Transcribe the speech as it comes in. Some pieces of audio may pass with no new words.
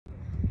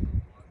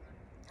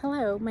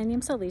Hello, my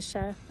name's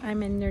Alicia.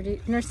 I'm in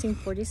Nursing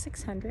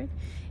 4600,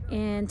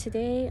 and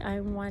today I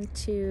want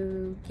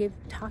to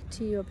talk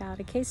to you about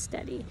a case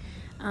study.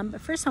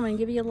 But first I want to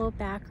give you a little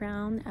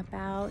background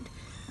about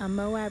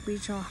Moab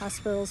Regional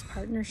Hospital's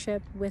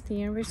partnership with the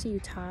University of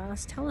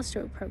Utah's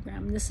Telestroke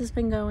program. This has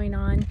been going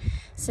on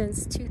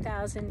since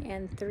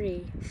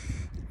 2003.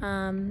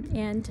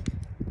 And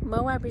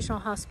Moab Regional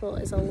Hospital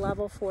is a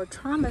level 4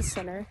 trauma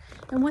center,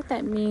 and what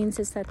that means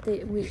is that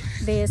they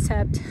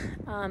accept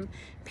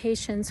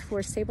patients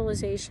for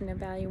stabilization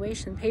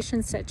evaluation,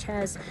 patients such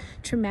as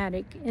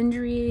traumatic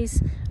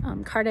injuries,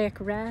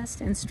 cardiac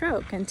arrest, and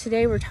stroke. And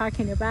today we're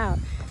talking about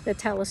the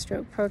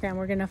Telestroke program.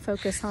 We're going to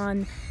focus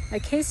on a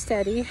case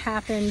study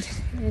happened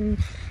in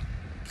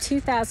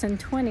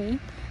 2020.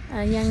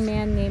 A young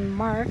man named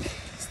Mark,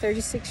 he's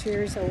 36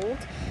 years old.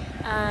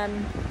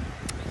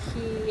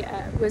 He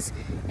was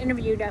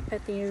interviewed up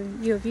at the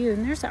U of U,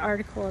 and there's an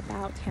article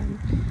about him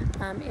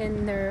on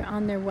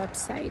their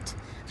website.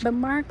 But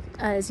Mark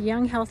is a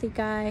young, healthy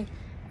guy,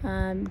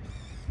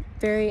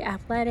 very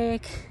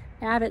athletic,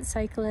 avid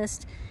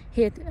cyclist.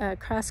 He had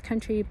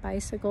cross-country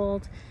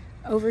bicycled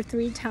over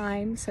 3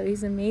 times, so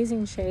he's in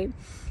amazing shape.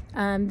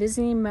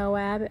 Visiting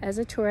Moab as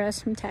a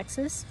tourist from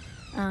Texas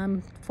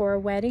for a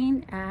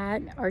wedding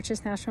at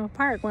Arches National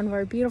Park, one of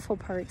our beautiful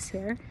parks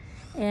here.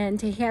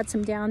 And he had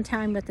some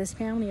downtime with his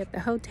family at the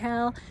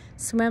hotel,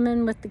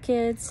 swimming with the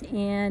kids,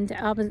 and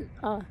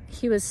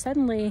he was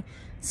suddenly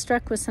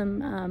struck with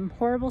some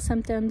horrible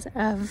symptoms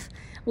of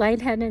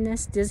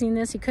lightheadedness,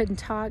 dizziness. He couldn't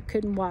talk,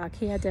 couldn't walk.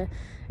 He had to,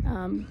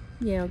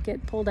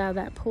 get pulled out of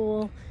that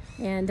pool,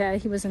 and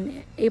he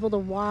wasn't able to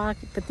walk,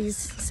 but these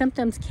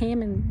symptoms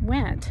came and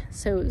went.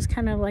 So it was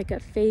kind of like a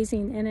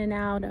phasing in and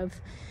out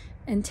of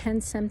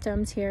intense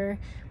symptoms here,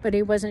 but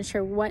he wasn't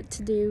sure what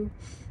to do.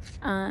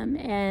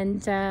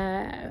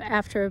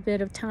 After a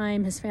bit of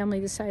time, his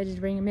family decided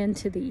to bring him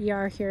into the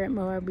ER here at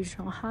Moab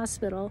Regional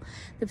Hospital.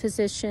 The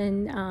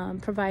physician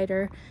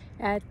provider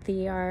at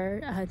the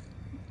ER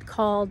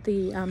called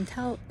the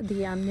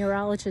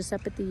neurologist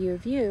up at the U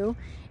of U,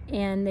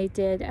 and they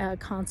did a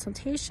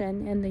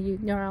consultation, and the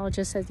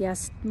neurologist said,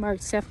 yes,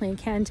 Mark's definitely a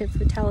candidate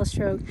for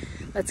Telestroke.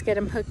 Let's get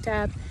him hooked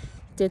up.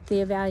 Did the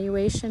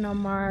evaluation on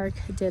Mark,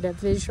 did a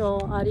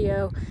visual,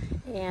 audio,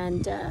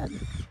 and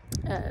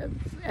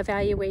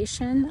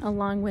evaluation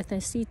along with a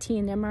CT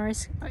and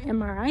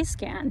MRI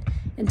scan,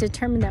 and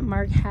determined that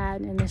Mark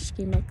had an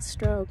ischemic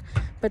stroke,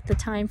 but the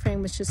time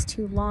frame was just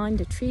too long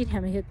to treat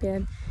him. It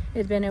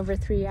had been over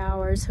 3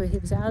 hours, so he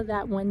was out of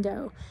that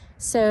window.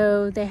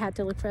 So they had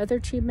to look for other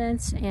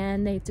treatments,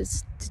 and they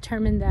just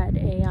determined that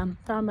a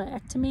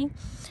thrombectomy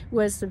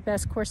was the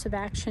best course of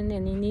action,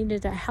 and he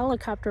needed a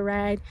helicopter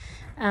ride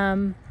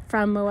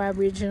from Moab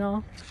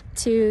Regional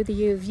to the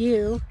U of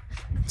U,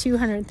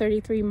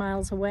 233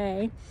 miles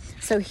away.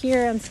 So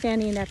here I'm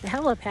standing at the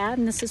helipad,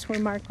 and this is where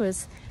Mark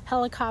was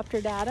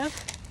helicoptered out of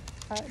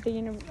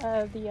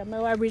the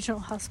Moab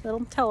Regional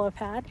Hospital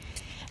helipad.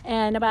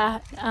 And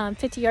about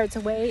 50 yards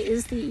away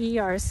is the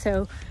ER.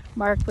 So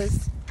Mark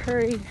was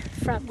hurried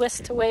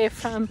whisked away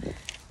from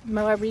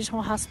Moab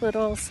Regional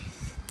Hospital's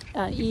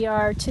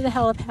ER to the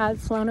helipad,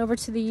 flown over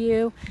to the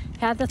U,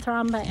 had the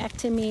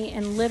thrombectomy,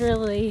 and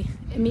literally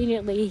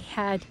immediately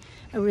had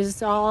a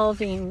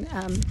resolving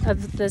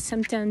of the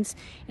symptoms,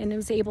 and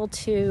was able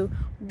to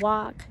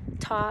walk,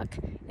 talk,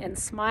 and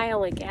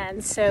smile again.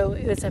 So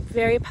it was a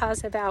very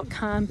positive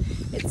outcome.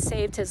 It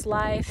saved his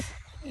life,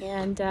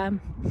 and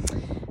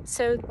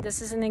so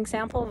this is an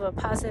example of a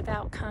positive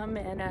outcome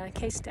and a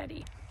case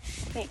study.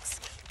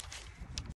 Thanks.